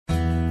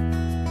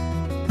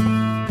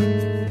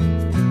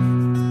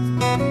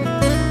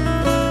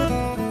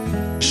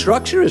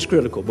structure is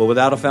critical, but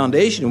without a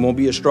foundation, it won't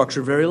be a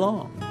structure very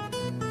long.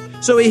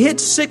 So he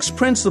hits 6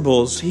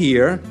 principles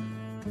here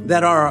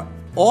that are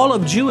all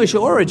of Jewish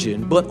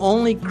origin, but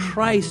only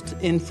Christ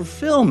in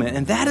fulfillment.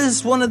 And that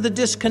is one of the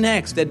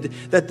disconnects that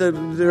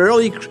the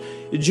early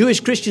Jewish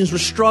Christians were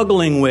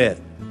struggling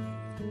with.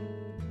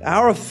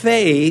 Our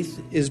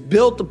faith is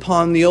built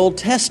upon the Old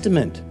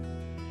Testament,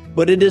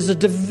 but it is a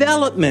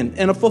development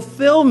and a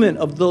fulfillment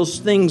of those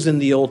things in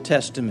the Old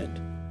Testament.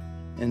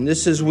 And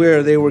this is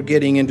where they were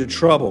getting into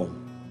trouble.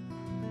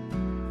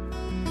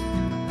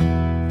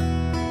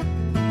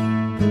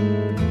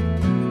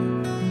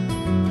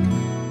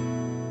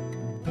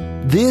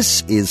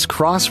 This is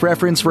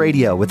Cross-Reference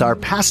Radio with our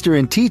pastor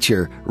and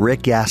teacher,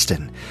 Rick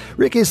Gaston.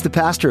 Rick is the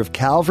pastor of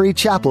Calvary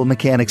Chapel,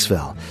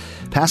 Mechanicsville.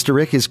 Pastor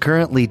Rick is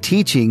currently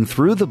teaching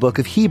through the book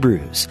of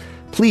Hebrews.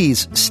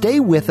 Please stay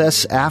with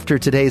us after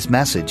today's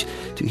message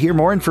to hear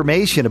more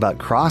information about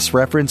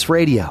Cross-Reference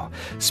Radio,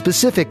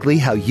 specifically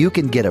how you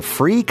can get a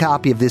free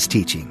copy of this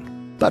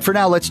teaching. But for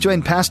now, let's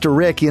join Pastor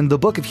Rick in the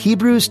book of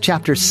Hebrews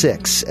chapter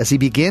 6 as he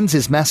begins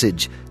his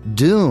message,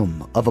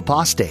 Doom of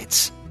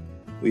Apostates.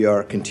 We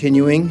are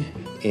continuing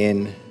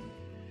in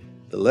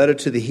the letter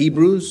to the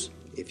Hebrews.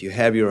 If you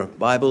have your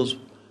Bibles,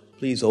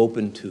 please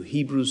open to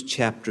Hebrews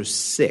chapter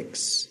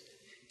 6.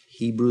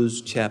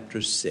 Hebrews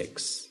chapter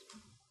 6.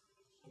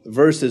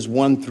 Verses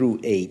 1 through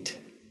 8.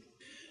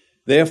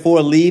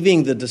 Therefore,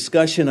 leaving the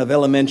discussion of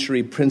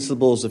elementary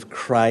principles of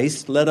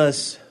Christ, let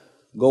us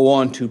go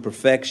on to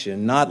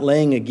perfection, not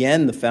laying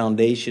again the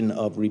foundation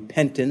of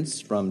repentance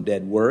from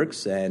dead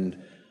works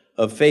and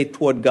of faith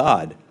toward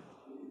God,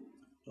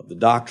 of the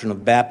doctrine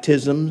of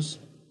baptisms,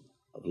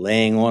 of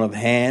laying on of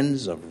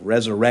hands, of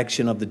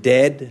resurrection of the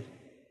dead,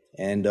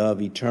 and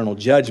of eternal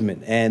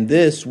judgment. And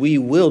this we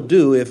will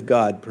do if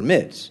God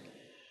permits.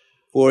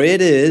 For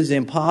it is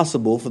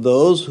impossible for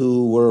those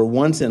who were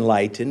once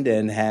enlightened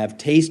and have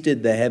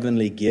tasted the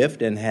heavenly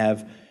gift and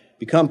have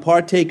become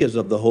partakers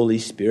of the Holy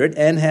Spirit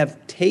and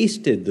have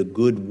tasted the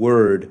good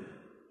word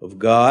of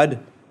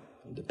God,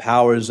 the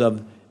powers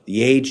of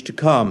the age to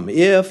come,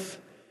 if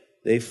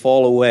they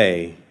fall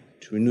away,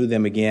 to renew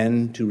them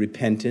again to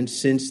repentance,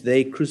 since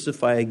they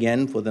crucify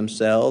again for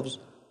themselves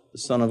the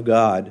Son of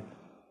God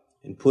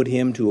and put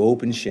him to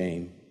open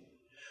shame.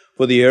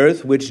 For the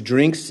earth, which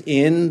drinks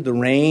in the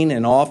rain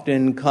and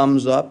often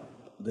comes up,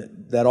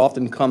 that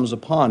often comes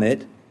upon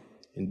it,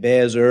 and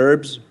bears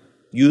herbs,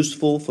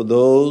 useful for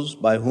those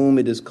by whom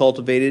it is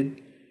cultivated,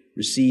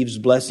 receives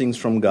blessings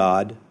from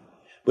God.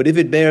 But if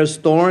it bears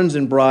thorns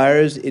and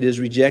briars, it is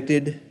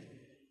rejected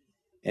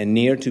and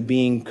near to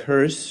being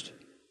cursed,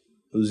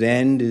 whose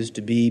end is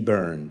to be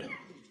burned.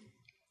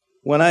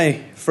 When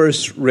I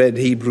first read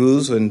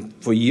Hebrews, and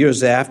for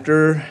years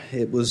after,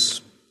 it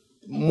was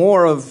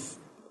more of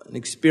an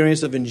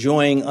experience of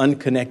enjoying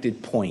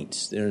unconnected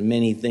points. There are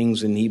many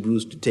things in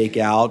Hebrews to take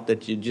out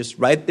that you just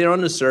right there on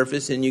the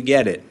surface and you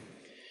get it.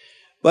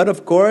 But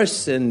of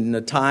course, in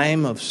the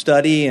time of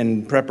study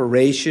and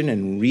preparation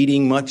and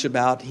reading much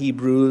about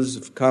Hebrews,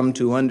 I've come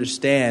to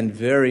understand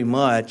very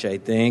much, I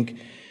think,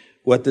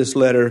 what this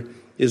letter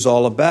is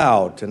all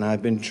about. And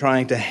I've been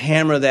trying to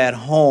hammer that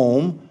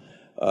home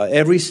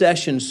every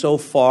session so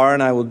far,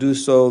 and I will do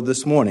so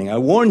this morning. I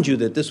warned you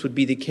that this would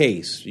be the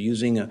case,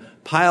 using a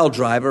pile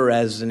driver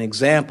as an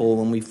example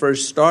when we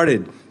first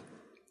started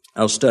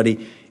our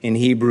study in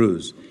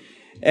Hebrews.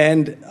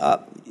 And,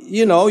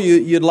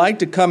 you'd like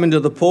to come into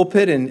the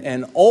pulpit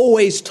and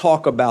always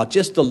talk about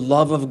just the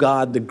love of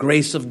God, the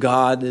grace of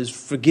God, His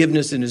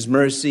forgiveness and His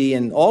mercy,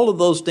 and all of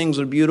those things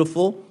are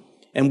beautiful.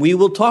 And we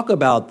will talk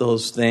about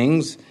those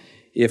things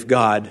if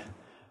God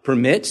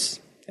permits,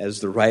 as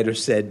the writer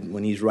said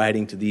when he's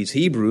writing to these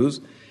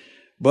Hebrews.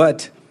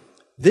 But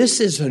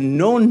this is a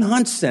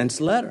no-nonsense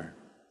letter.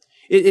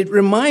 It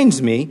reminds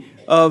me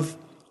of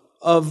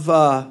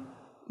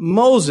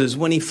Moses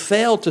when he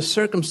failed to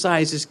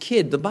circumcise his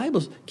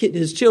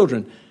his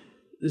children,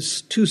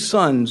 his 2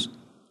 sons.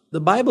 The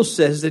Bible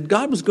says that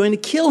God was going to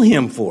kill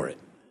him for it.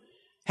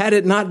 Had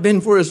it not been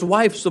for his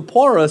wife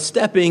Zipporah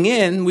stepping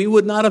in, we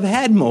would not have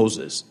had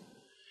Moses.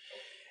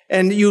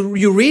 And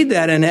you read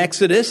that in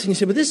Exodus, and you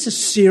say, but this is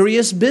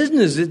serious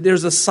business.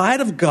 There's a side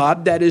of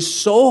God that is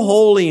so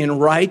holy and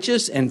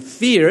righteous and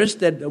fierce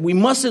that we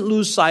mustn't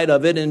lose sight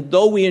of it, and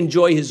though we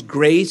enjoy His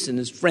grace and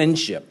His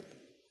friendship.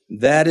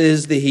 That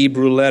is the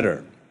Hebrew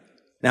letter.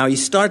 Now, he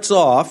starts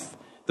off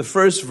the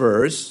first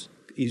verse,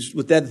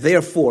 with that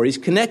therefore. He's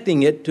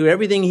connecting it to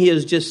everything he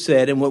has just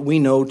said and what we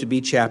know to be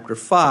chapter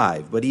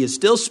 5. But he is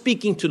still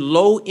speaking to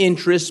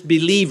low-interest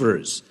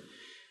believers.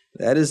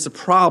 That is the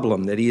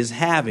problem that he is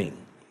having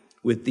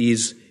with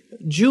these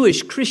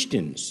Jewish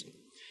Christians.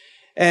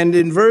 And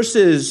in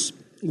verses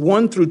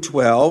 1 through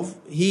 12,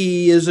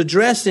 he is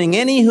addressing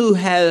any who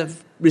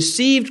have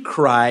received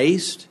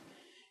Christ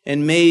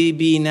and may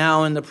be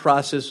now in the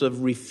process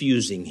of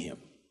refusing Him.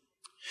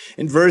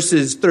 In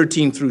verses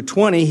 13 through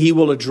 20, he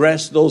will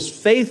address those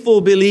faithful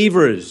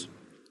believers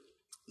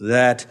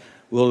that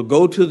will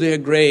go to their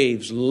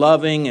graves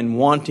loving and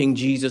wanting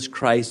Jesus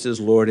Christ as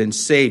Lord and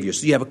Savior.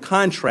 So you have a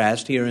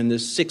contrast here in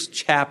this 6th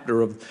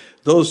chapter of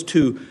those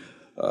two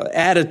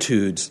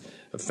attitudes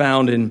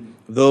found in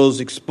those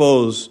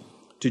exposed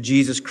to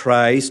Jesus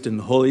Christ and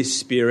the Holy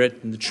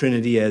Spirit and the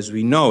Trinity as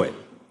we know it.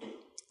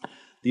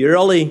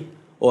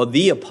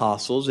 The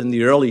apostles in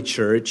the early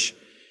church,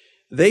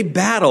 they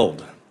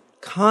battled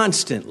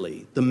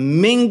constantly the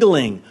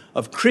mingling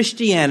of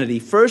Christianity,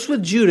 first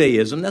with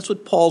Judaism. That's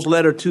what Paul's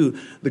letter to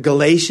the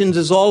Galatians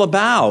is all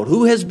about.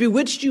 Who has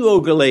bewitched you, O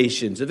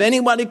Galatians? If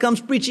anybody comes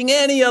preaching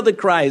any other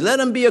Christ, let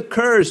him be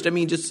accursed.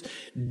 Just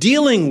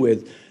dealing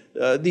with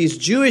these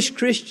Jewish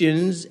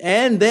Christians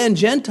and then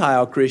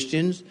Gentile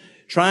Christians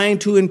trying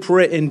to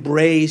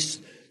embrace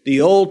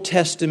the Old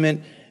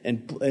Testament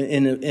and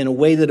in a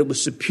way that it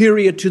was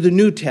superior to the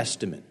New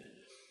Testament.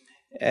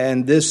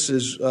 And this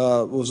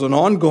was an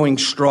ongoing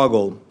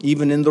struggle,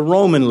 even in the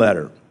Roman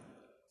letter.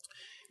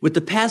 With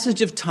the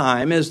passage of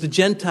time, as the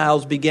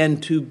Gentiles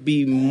began to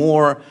be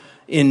more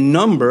in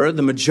number,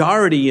 the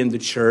majority in the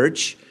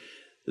church,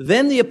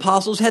 then the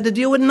apostles had to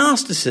deal with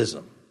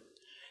Gnosticism.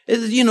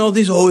 This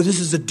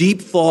is a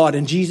deep thought,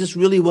 and Jesus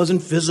really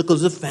wasn't physical,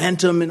 as a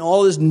phantom, and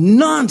all this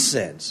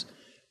nonsense.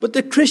 But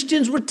the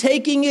Christians were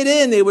taking it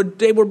in. They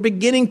were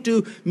beginning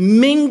to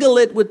mingle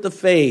it with the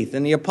faith.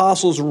 And the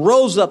apostles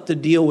rose up to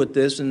deal with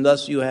this, and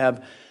thus you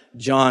have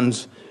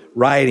John's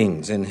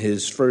writings and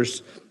his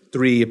first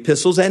 3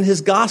 epistles and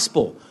his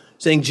gospel,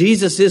 saying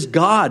Jesus is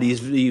God.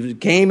 He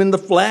came in the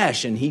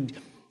flesh, and he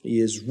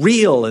is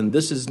real, and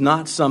this is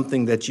not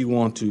something that you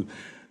want to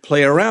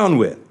play around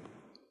with.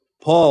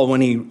 Paul,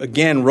 when he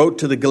again wrote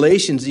to the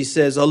Galatians, he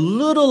says, a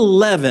little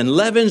leaven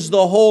leavens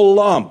the whole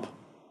lump.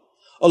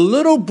 A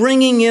little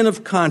bringing in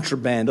of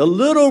contraband, a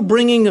little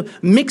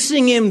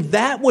mixing in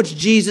that which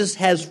Jesus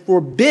has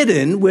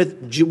forbidden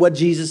with what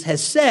Jesus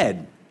has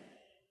said.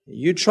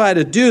 You try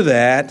to do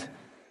that,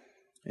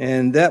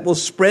 and that will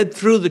spread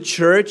through the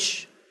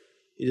church.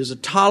 It is a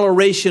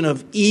toleration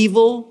of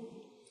evil.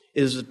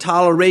 It is a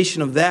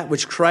toleration of that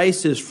which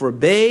Christ has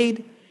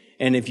forbade.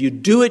 And if you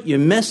do it, you're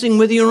messing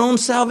with your own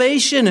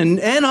salvation and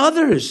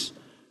others,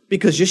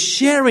 because you're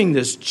sharing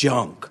this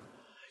junk.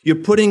 You're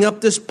putting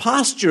up this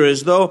posture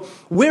as though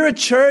we're a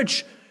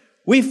church.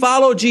 We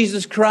follow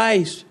Jesus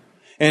Christ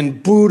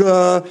and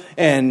Buddha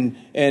and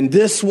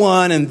this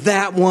one and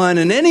that one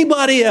and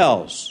anybody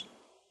else.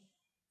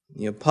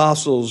 The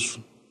apostles,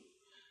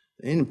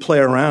 they didn't play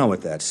around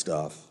with that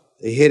stuff.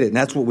 They hit it, and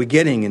that's what we're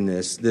getting in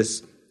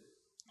this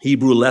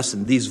Hebrew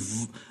lesson,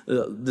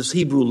 this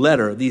Hebrew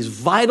letter, these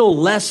vital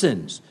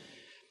lessons.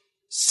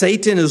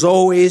 Satan is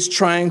always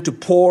trying to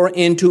pour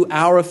into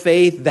our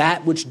faith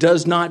that which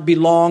does not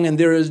belong, and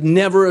there is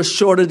never a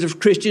shortage of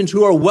Christians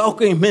who are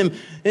welcoming him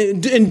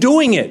in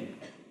doing it,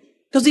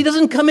 because he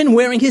doesn't come in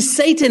wearing his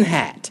Satan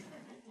hat.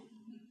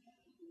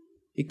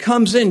 He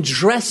comes in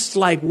dressed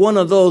like one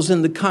of those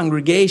in the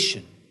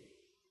congregation.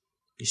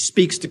 He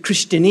speaks to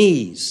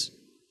Christianese,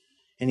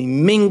 and he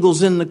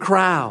mingles in the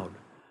crowd.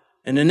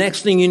 And the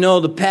next thing you know,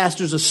 the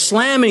pastors are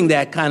slamming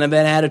that kind of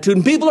an attitude,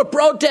 and people are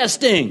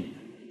protesting.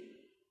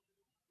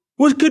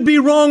 What could be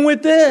wrong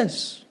with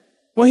this?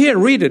 Well, here,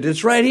 read it.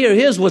 It's right here.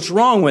 Here's what's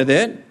wrong with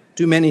it.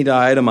 Too many to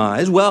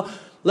itemize. Well,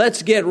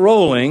 let's get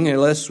rolling,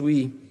 unless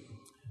we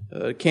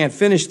can't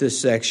finish this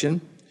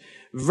section.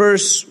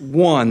 Verse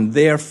 1,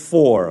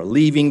 therefore,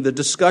 leaving the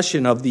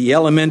discussion of the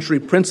elementary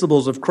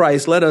principles of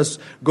Christ, let us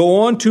go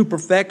on to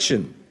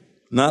perfection,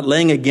 not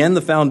laying again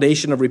the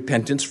foundation of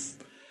repentance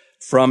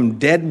from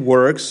dead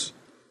works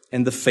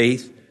and the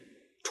faith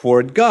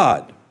toward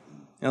God.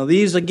 Now,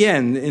 these,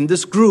 again, in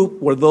this group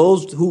were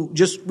those who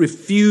just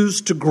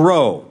refused to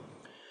grow.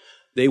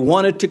 They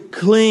wanted to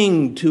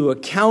cling to a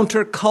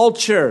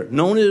counterculture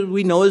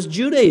we know as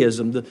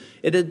Judaism.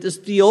 It's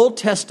the Old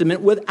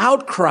Testament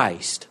without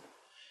Christ.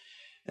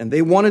 And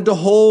they wanted to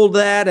hold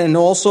that and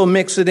also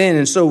mix it in.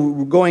 And so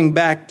we're going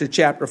back to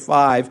chapter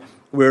 5,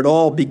 where it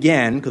all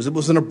began, because it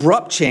was an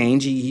abrupt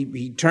change.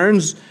 He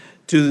turns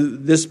to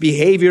this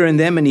behavior in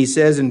them, and he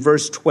says in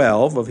verse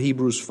 12 of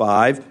Hebrews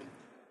 5,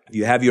 if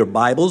you have your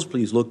Bibles,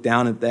 please look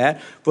down at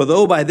that. For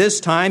though by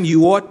this time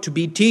you ought to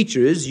be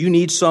teachers, you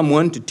need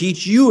someone to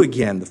teach you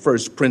again the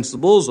first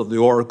principles of the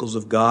oracles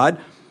of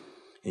God.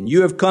 And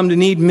you have come to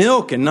need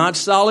milk and not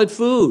solid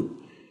food.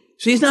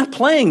 So he's not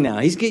playing now.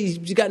 He's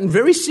gotten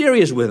very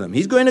serious with them.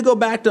 He's going to go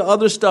back to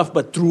other stuff,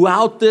 but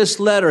throughout this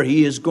letter,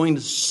 he is going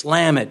to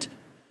slam it.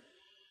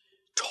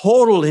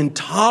 Total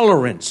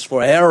intolerance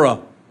for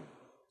error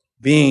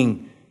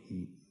being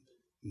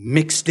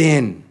mixed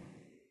in.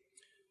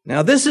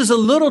 Now, this is a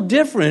little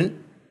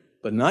different,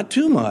 but not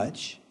too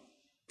much,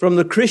 from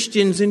the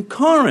Christians in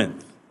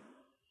Corinth.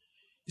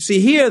 You see,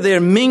 here they're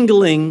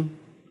mingling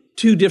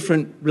two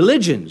different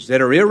religions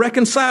that are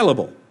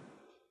irreconcilable.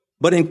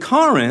 But in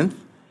Corinth,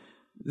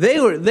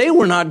 they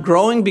were not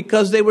growing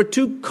because they were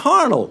too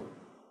carnal.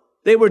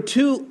 They were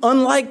too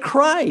unlike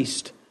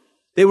Christ.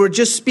 They were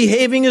just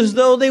behaving as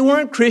though they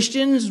weren't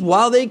Christians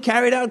while they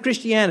carried out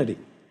Christianity.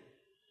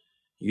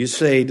 You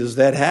say, does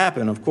that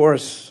happen? Of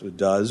course it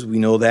does. We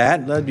know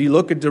that. If you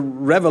look at the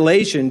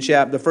Revelation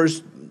chapter,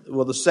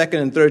 the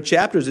second and third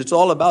chapters, it's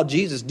all about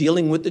Jesus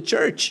dealing with the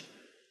church.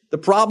 The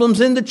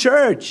problems in the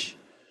church.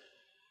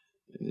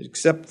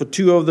 Except for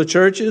two of the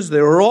churches,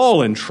 they were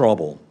all in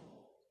trouble.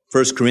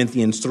 1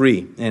 Corinthians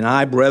 3, and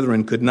I,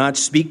 brethren, could not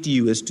speak to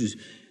you as to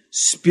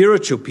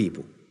spiritual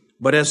people,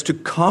 but as to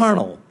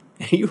carnal.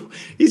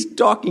 He's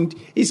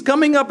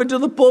coming up into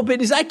the pulpit.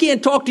 He says, I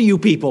can't talk to you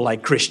people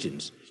like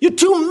Christians. You're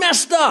too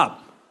messed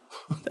up.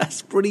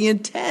 That's pretty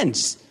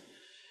intense.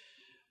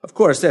 Of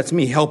course, that's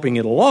me helping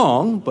it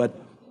along, but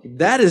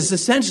that is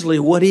essentially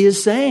what he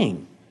is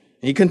saying.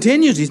 He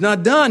continues, he's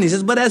not done. He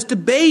says, but as to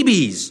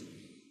babies,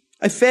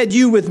 I fed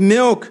you with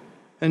milk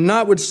and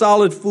not with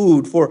solid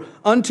food, for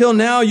until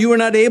now you were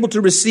not able to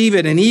receive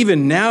it, and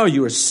even now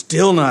you are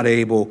still not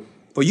able,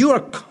 for you are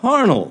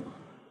carnal.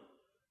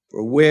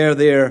 For where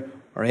there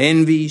are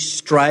envy,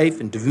 strife,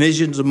 and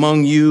divisions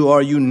among you,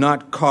 are you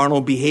not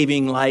carnal,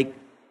 behaving like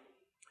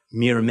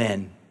mere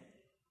men?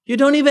 You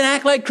don't even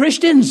act like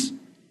Christians.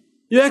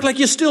 You act like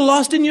you're still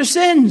lost in your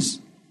sins.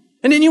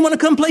 And then you want to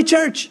come play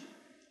church.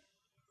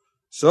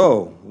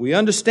 So, we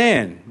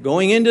understand,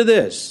 going into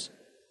this,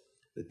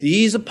 that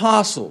these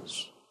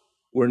apostles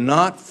were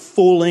not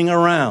fooling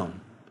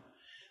around.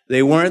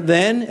 They weren't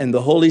then, and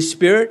the Holy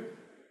Spirit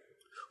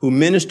who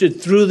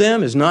ministered through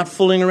them is not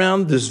fooling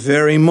around this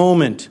very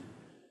moment.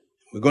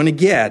 We're going to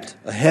get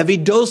a heavy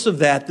dose of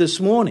that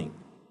this morning.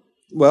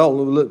 Well,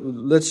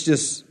 let's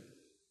just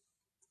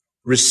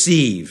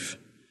receive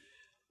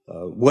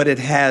what it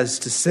has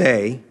to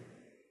say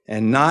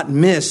and not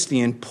miss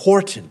the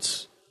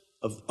importance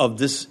of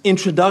this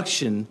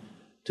introduction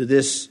to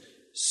this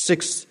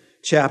 6th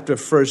chapter,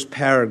 first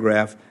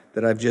paragraph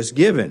that I've just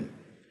given.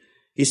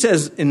 He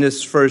says in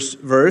this first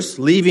verse,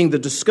 leaving the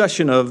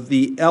discussion of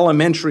the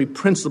elementary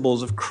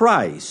principles of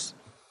Christ,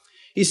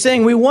 he's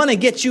saying we want to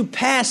get you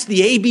past the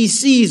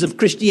ABCs of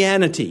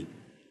Christianity.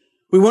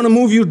 We want to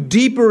move you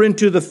deeper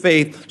into the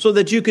faith so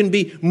that you can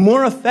be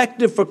more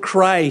effective for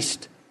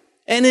Christ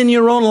and in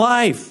your own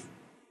life.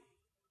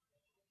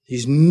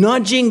 He's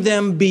nudging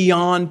them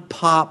beyond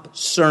pop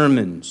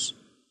sermons.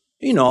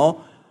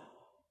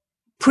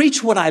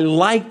 Preach what I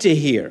like to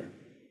hear.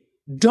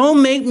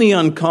 Don't make me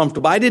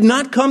uncomfortable. I did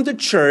not come to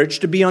church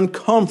to be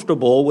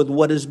uncomfortable with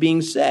what is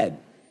being said.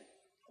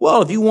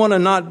 Well, if you want to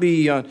not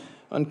be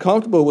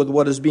uncomfortable with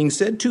what is being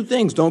said, two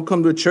things. Don't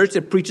come to a church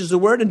that preaches the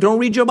word, and don't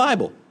read your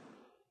Bible.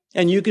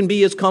 And you can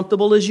be as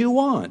comfortable as you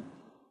want.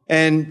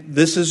 And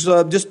this is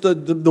just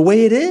the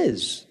way it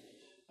is.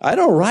 I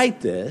don't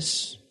write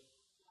this.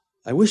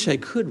 I wish I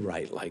could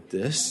write like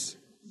this,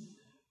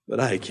 but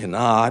I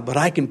cannot. But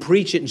I can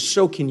preach it, and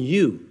so can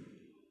you.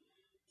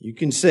 You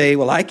can say,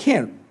 well, I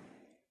can't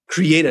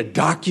create a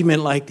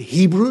document like the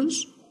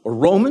Hebrews or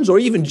Romans or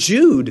even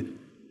Jude,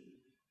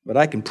 but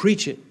I can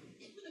preach it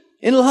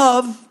in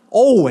love,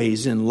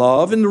 always in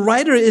love. And the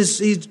writer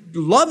he's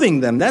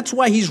loving them. That's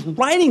why he's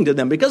writing to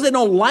them. Because they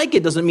don't like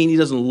it doesn't mean he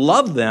doesn't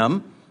love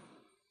them.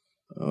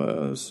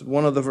 It's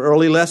one of the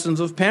early lessons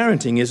of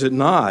parenting, is it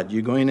not?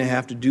 You're going to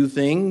have to do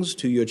things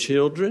to your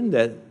children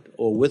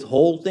or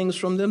withhold things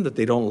from them that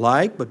they don't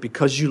like, but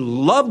because you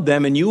love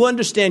them and you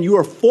understand you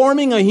are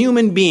forming a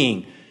human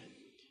being.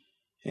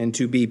 And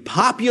to be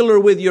popular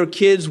with your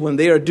kids when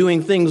they are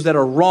doing things that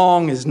are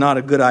wrong is not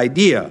a good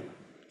idea.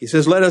 He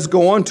says, let us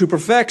go on to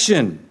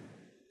perfection.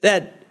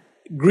 That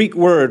Greek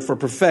word for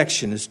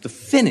perfection is to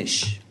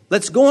finish.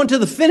 Let's go on to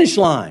the finish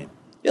line.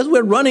 Yes,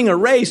 we're running a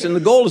race, and the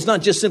goal is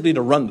not just simply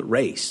to run the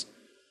race.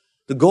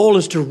 The goal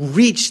is to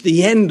reach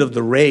the end of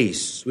the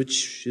race,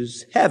 which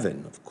is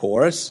heaven, of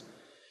course.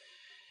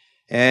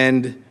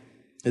 And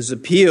his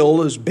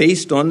appeal is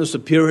based on the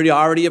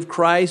superiority of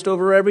Christ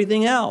over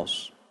everything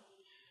else.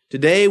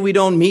 Today, we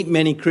don't meet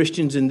many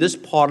Christians in this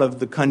part of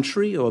the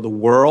country or the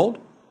world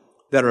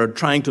that are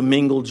trying to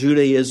mingle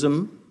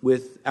Judaism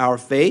with our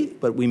faith,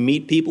 but we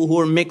meet people who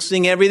are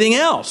mixing everything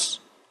else.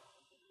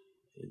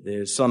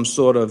 There's some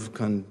sort of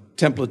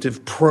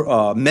contemplative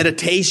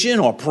meditation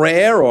or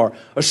prayer or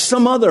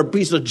some other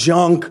piece of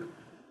junk,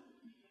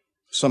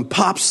 some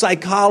pop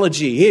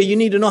psychology. Here, you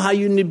need to know how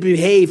you need to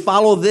behave.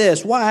 Follow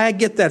this. Why? I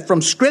get that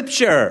from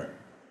Scripture.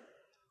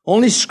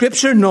 Only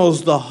Scripture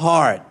knows the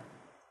heart.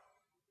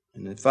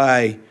 And if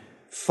I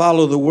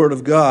follow the Word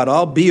of God,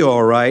 I'll be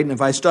all right. And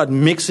if I start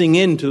mixing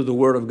into the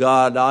Word of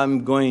God,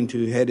 I'm going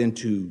to head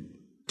into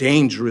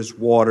dangerous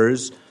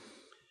waters.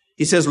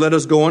 He says, let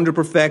us go unto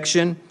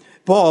perfection.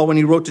 Paul, when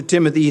he wrote to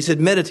Timothy, he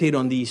said, meditate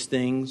on these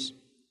things.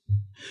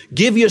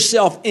 Give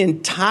yourself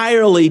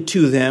entirely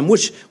to them,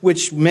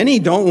 which many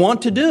don't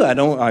want to do.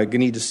 I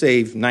need to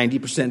save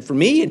 90% for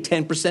me and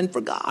 10%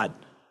 for God.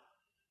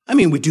 I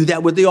mean, we do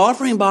that with the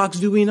offering box,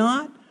 do we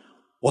not?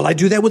 Well, I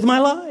do that with my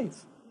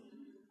life.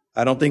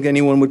 I don't think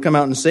anyone would come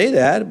out and say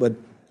that, but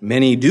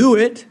many do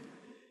it.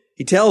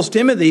 He tells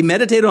Timothy,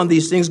 meditate on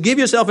these things, give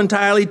yourself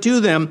entirely to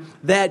them,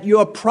 that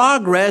your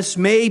progress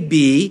may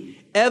be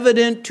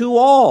evident to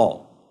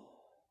all.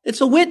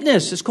 It's a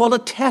witness. It's called a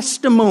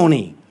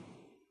testimony.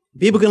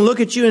 People can look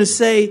at you and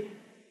say,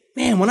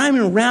 man, when I'm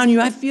around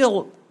you, I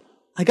feel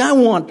like I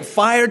want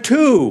fire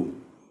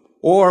too.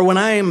 Or when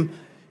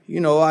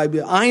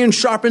iron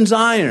sharpens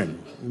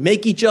iron,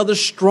 make each other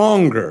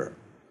stronger.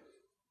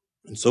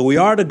 And so we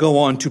are to go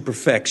on to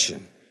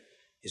perfection.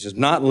 This is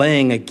not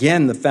laying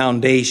again the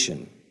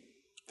foundation.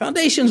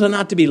 Foundations are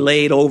not to be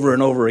laid over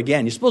and over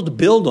again. You're supposed to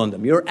build on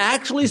them. You're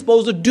actually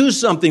supposed to do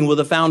something with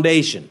a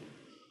foundation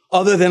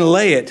other than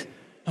lay it.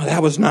 Oh,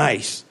 that was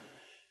nice.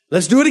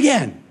 Let's do it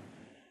again.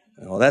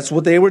 Well, that's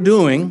what they were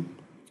doing.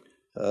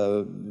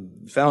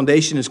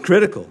 Foundation is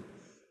critical,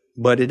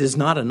 but it is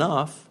not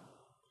enough.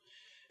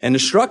 And the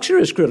structure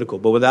is critical,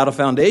 but without a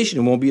foundation,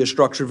 it won't be a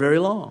structure very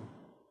long.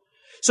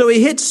 So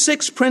he hits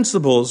 6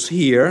 principles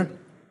here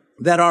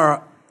that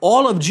are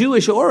all of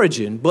Jewish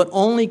origin, but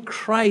only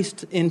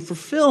Christ in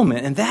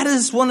fulfillment. And that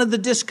is one of the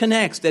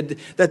disconnects that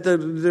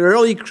the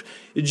early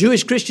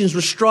Jewish Christians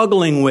were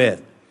struggling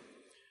with.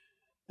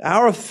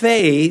 Our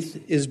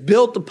faith is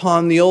built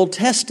upon the Old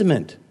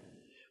Testament,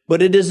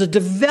 but it is a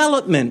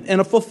development and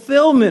a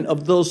fulfillment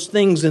of those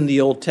things in the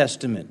Old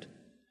Testament.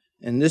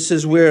 And this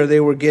is where they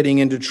were getting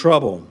into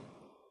trouble.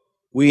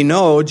 We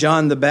know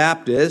John the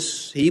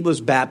Baptist, he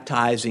was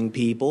baptizing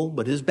people,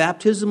 but his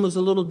baptism was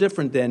a little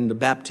different than the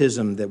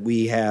baptism that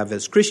we have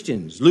as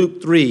Christians.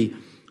 Luke 3,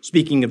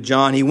 speaking of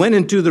John, he went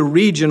into the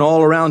region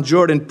all around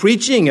Jordan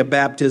preaching a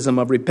baptism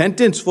of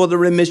repentance for the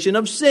remission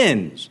of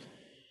sins.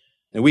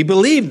 And we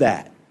believe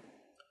that,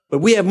 but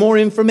we have more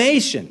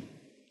information.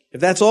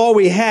 If that's all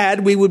we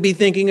had, we would be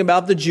thinking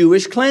about the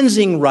Jewish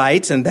cleansing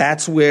rites, and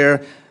that's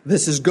where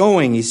this is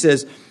going. He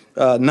says,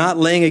 not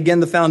laying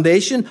again the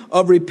foundation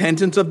of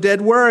repentance of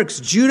dead works.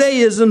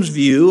 Judaism's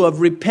view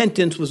of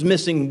repentance was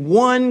missing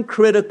one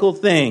critical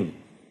thing: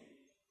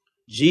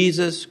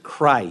 Jesus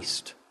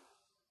Christ.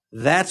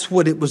 That's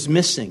what it was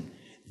missing.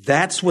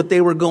 That's what they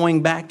were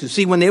going back to.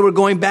 See, when they were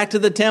going back to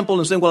the temple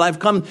and saying, well, I've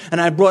come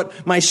and I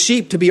brought my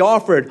sheep to be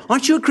offered.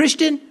 Aren't you a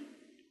Christian?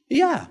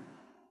 Yeah.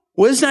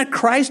 Well, isn't that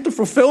Christ the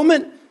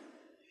fulfillment?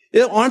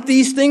 Aren't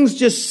these things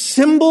just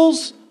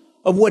symbols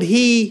of what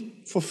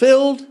he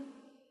fulfilled?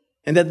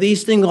 And that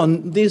these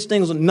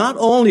things not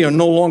only are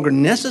no longer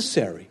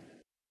necessary,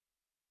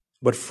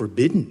 but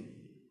forbidden,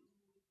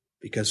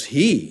 because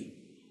he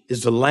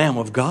is the Lamb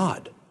of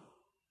God.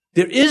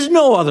 There is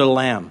no other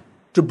Lamb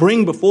to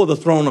bring before the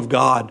throne of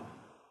God.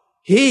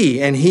 He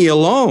and he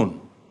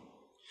alone.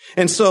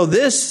 And so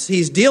this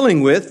he's dealing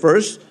with,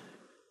 first,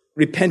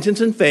 repentance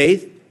and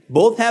faith,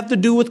 both have to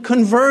do with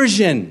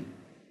conversion.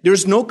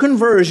 There's no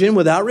conversion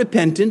without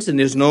repentance, and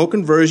there's no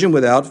conversion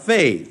without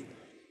faith.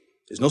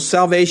 There's no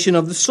salvation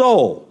of the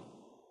soul.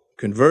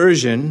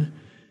 Conversion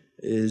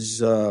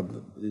is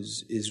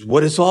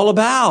what it's all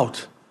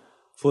about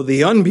for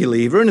the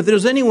unbeliever. And if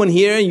there's anyone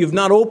here and you've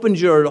not opened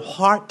your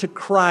heart to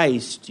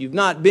Christ, you've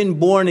not been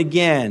born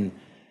again,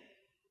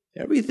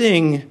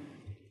 everything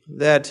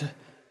that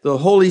the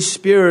Holy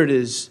Spirit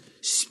is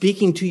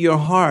speaking to your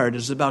heart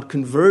is about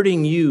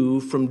converting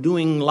you from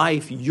doing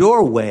life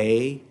your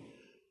way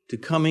to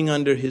coming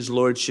under his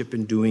lordship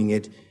and doing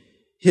it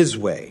his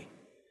way.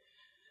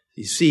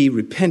 You see,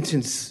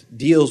 repentance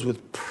deals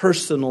with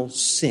personal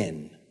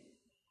sin.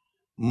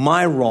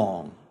 My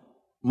wrong,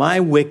 my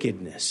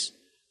wickedness,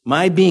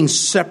 my being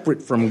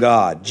separate from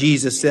God.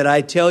 Jesus said,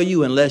 I tell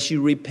you, unless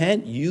you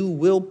repent, you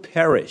will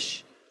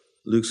perish.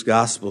 Luke's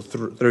Gospel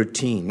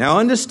 13. Now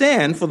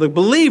understand, for the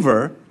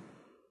believer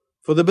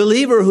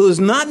who is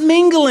not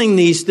mingling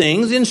these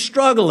things and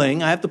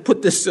struggling, I have to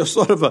put this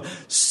sort of a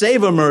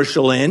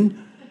save-a-mercial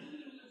in,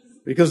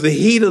 because the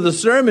heat of the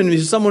sermon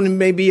is someone who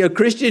may be a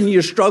Christian,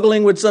 you're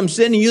struggling with some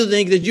sin, and you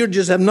think that you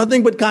just have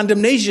nothing but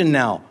condemnation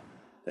now.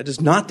 That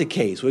is not the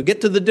case. We'll get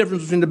to the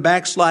difference between the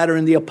backslider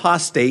and the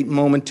apostate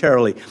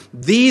momentarily.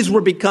 These were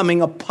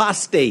becoming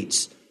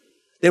apostates.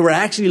 They were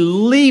actually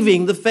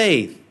leaving the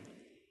faith.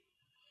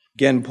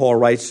 Again, Paul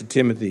writes to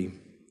Timothy,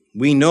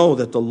 we know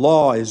that the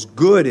law is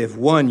good if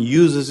one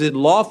uses it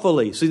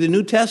lawfully. See, the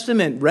New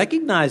Testament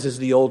recognizes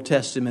the Old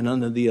Testament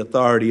under the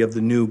authority of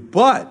the New,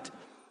 but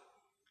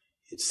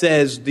it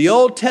says the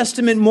Old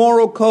Testament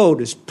moral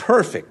code is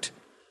perfect.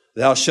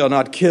 Thou shalt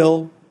not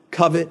kill,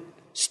 covet,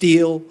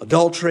 steal,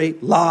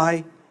 adulterate,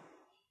 lie.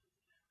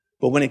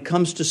 But when it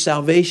comes to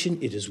salvation,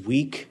 it is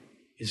weak.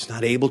 It's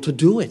not able to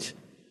do it.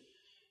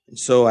 And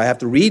so I have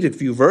to read a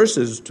few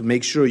verses to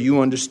make sure you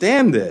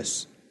understand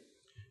this.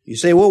 You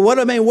say, well, wait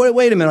a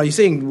minute. Are you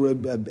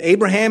saying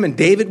Abraham and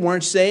David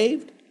weren't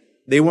saved?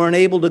 They weren't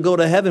able to go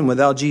to heaven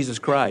without Jesus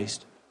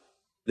Christ.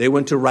 They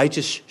went to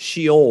righteous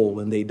Sheol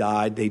when they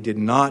died. They did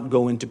not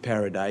go into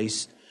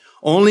paradise.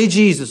 Only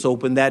Jesus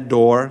opened that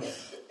door.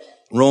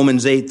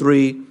 Romans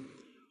 8:3.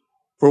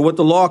 For what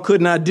the law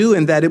could not do,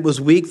 in that it was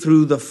weak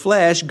through the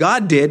flesh,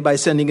 God did by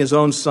sending his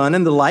own Son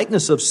in the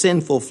likeness of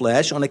sinful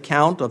flesh on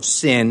account of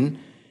sin.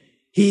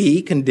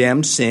 He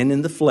condemned sin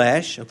in the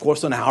flesh, of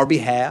course, on our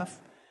behalf.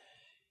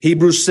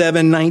 Hebrews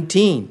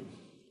 7:19.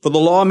 For the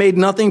law made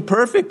nothing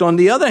perfect. On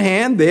the other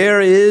hand,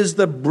 there is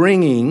the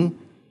bringing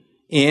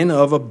in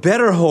of a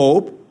better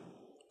hope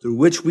through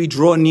which we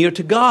draw near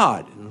to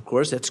God. And of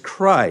course, that's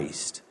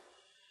Christ.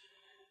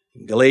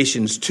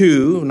 Galatians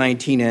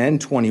 2:19 and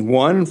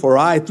 21, for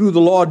I through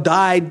the law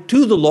died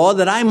to the law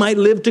that I might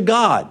live to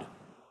God.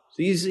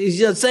 So he's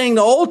just saying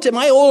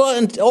my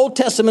Old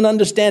Testament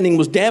understanding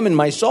was damning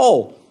my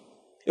soul.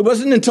 It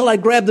wasn't until I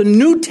grabbed the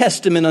New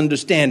Testament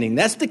understanding.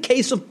 That's the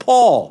case of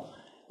Paul.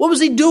 What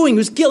was he doing? He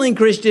was killing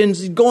Christians.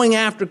 He's going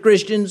after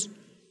Christians.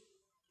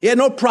 He had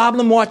no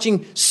problem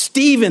watching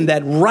Stephen,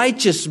 that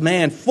righteous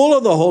man, full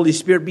of the Holy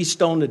Spirit, be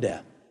stoned to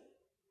death.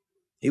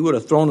 He would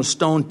have thrown a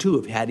stone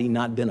too had he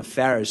not been a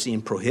Pharisee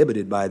and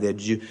prohibited by their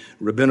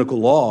rabbinical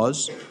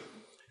laws.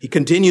 He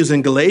continues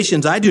in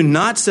Galatians, I do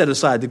not set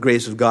aside the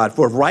grace of God,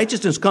 for if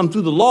righteousness comes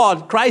through the law,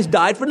 Christ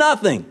died for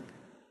nothing.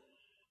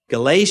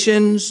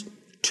 Galatians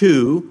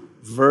 2,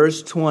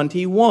 verse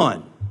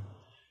 21.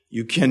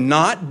 You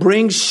cannot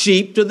bring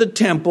sheep to the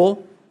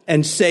temple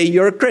and say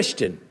you're a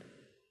Christian.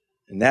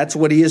 And that's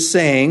what he is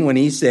saying when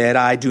he said,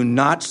 I do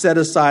not set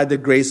aside the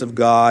grace of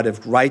God. If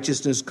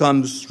righteousness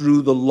comes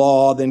through the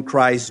law, then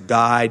Christ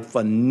died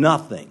for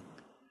nothing.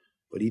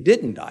 But he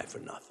didn't die for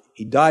nothing.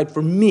 He died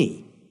for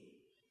me.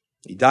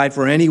 He died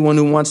for anyone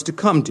who wants to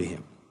come to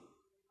him.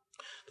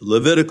 The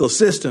Levitical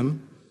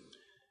system,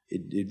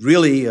 it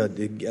really,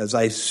 as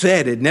I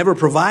said, it never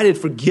provided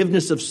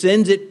forgiveness of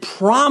sins. It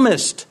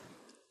promised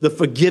the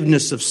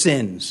forgiveness of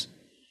sins.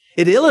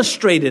 It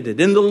illustrated it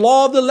in the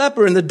law of the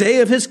leper in the day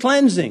of his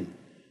cleansing,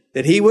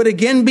 that he would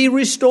again be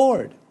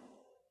restored.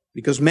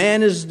 Because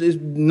man is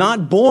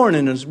not born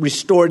in a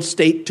restored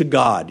state to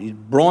God. He's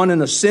born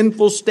in a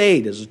sinful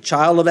state as a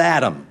child of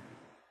Adam.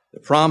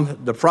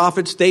 The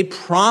prophets, they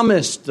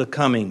promised the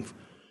coming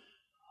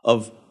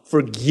of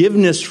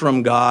forgiveness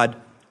from God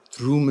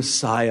through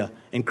Messiah.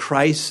 And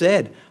Christ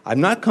said, I've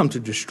not come to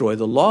destroy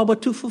the law,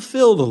 but to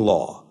fulfill the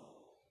law.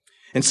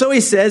 And so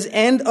he says,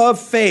 and of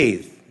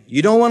faith.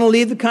 You don't want to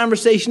leave the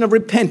conversation of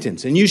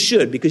repentance, and you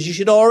should, because you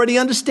should already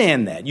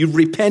understand that. You've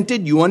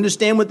repented, you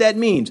understand what that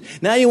means.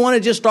 Now you want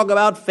to just talk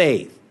about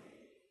faith.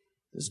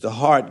 This is the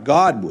heart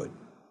God would.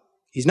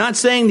 He's not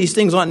saying these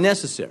things aren't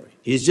necessary.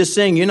 He's just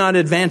saying you're not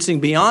advancing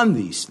beyond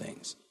these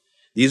things.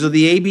 These are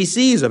the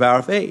ABCs of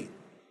our faith.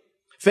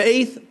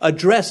 Faith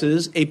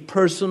addresses a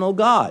personal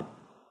God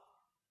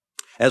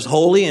as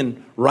holy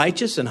and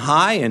righteous and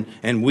high,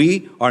 and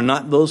we are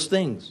not those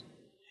things.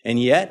 And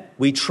yet,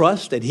 we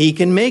trust that he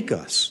can make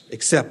us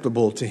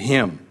acceptable to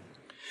him.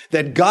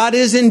 That God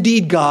is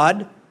indeed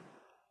God,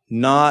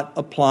 not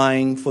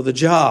applying for the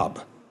job.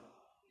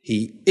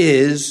 He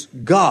is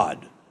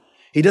God.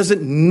 He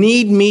doesn't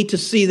need me to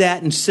see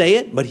that and say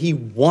it, but he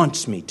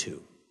wants me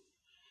to.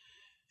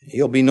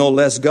 He'll be no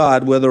less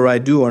God whether I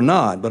do or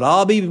not, but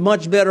I'll be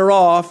much better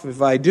off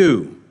if I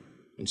do.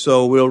 And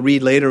so we'll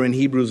read later in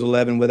Hebrews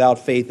 11, without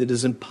faith it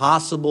is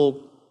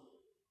impossible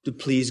to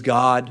please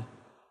God.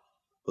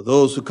 For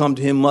those who come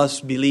to him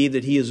must believe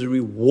that he is a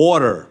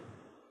rewarder,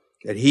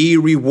 that he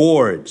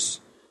rewards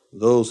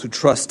those who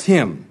trust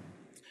him.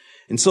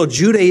 And so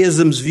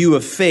Judaism's view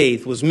of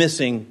faith was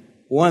missing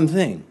one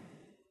thing,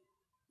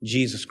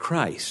 Jesus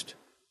Christ.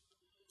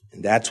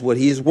 And that's what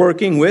he's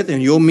working with.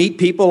 And you'll meet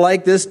people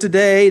like this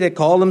today that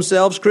call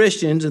themselves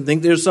Christians and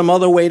think there's some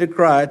other way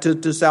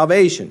to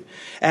salvation.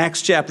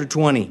 Acts chapter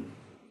 20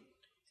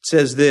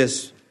 says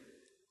this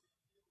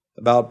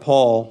about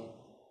Paul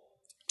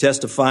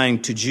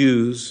testifying to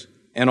Jews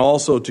and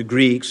also to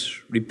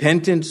Greeks,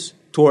 repentance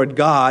toward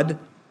God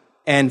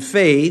and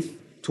faith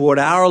toward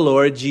our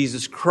Lord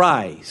Jesus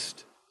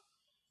Christ.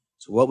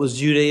 So what was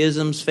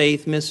Judaism's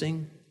faith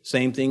missing?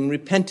 Same thing,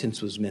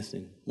 repentance was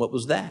missing. What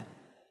was that?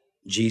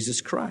 Jesus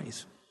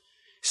Christ.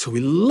 So we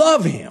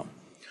love him.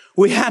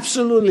 We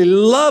absolutely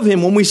love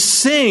him. When we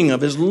sing of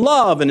his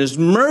love and his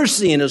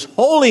mercy and his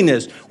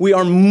holiness, we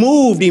are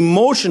moved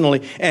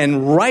emotionally,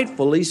 and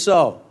rightfully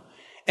so.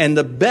 And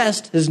the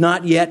best has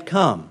not yet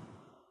come.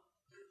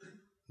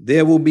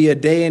 There will be a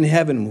day in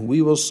heaven when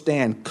we will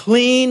stand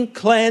clean,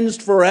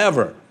 cleansed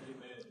forever.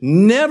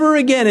 Never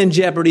again in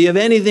jeopardy of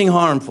anything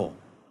harmful.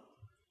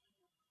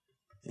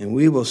 And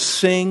we will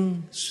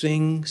sing,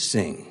 sing,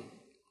 sing.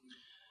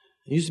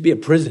 There used to be a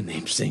prison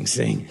named Sing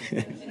Sing.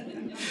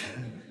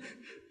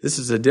 This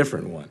is a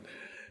different one.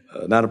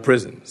 Not a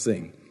prison,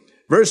 sing.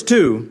 Verse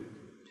 2.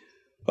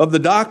 Of the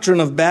doctrine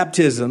of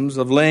baptisms,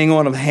 of laying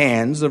on of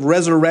hands, of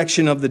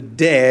resurrection of the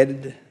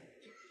dead,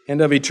 and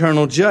of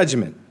eternal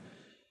judgment.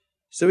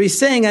 So he's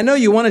saying, I know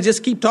you want to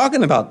just keep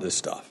talking about this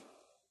stuff,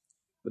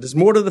 but there's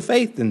more to the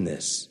faith than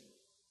this.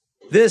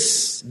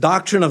 This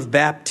doctrine of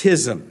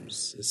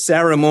baptisms,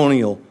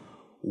 ceremonial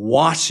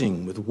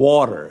washing with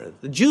water,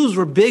 the Jews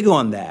were big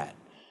on that.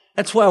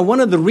 That's why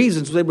one of the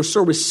reasons they were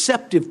so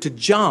receptive to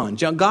John.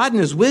 God in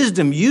his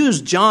wisdom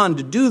used John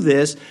to do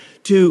this,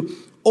 to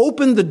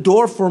open the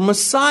door for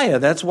Messiah.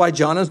 That's why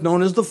John is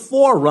known as the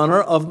forerunner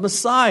of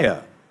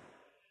Messiah.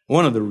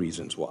 One of the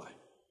reasons why.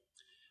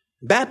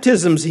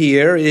 Baptisms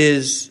here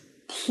is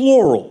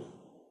plural,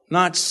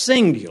 not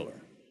singular.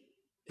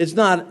 It's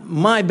not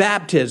my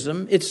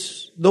baptism,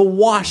 it's the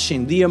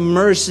washing, the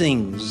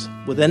immersings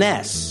with an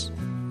S.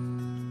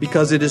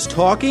 Because it is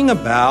talking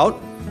about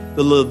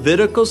the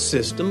Levitical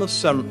system of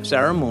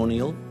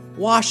ceremonial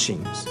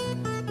washings.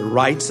 The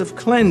rites of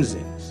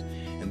cleansings.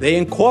 And they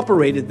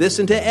incorporated this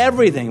into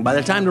everything. By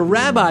the time the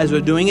rabbis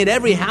were doing it,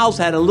 every house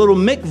had a little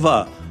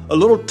mikvah, a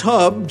little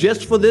tub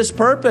just for this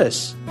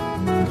purpose.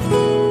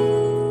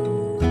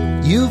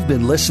 You've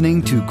been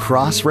listening to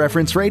Cross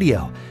Reference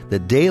Radio, the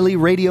daily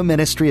radio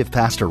ministry of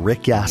Pastor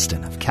Rick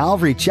Gaston of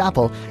Calvary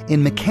Chapel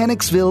in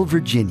Mechanicsville,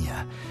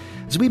 Virginia.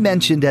 As we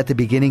mentioned at the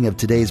beginning of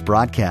today's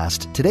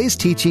broadcast, today's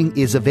teaching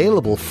is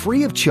available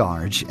free of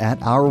charge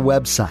at our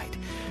website.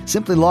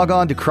 Simply log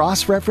on to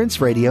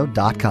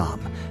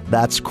crossreferenceradio.com.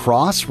 That's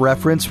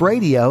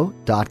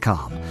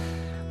crossreferenceradio.com.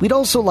 We'd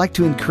also like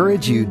to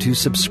encourage you to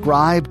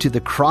subscribe to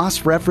the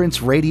Cross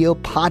Reference Radio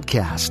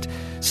podcast.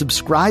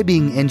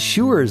 Subscribing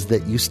ensures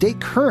that you stay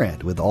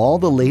current with all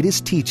the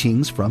latest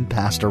teachings from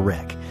Pastor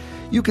Rick.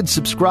 You can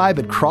subscribe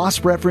at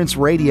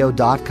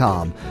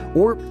crossreferenceradio.com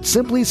or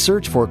simply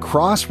search for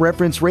Cross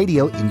Reference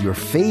Radio in your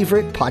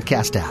favorite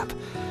podcast app.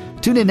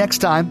 Tune in next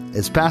time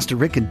as Pastor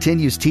Rick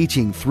continues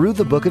teaching through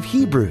the book of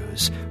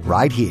Hebrews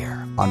right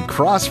here on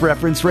Cross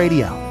Reference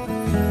Radio.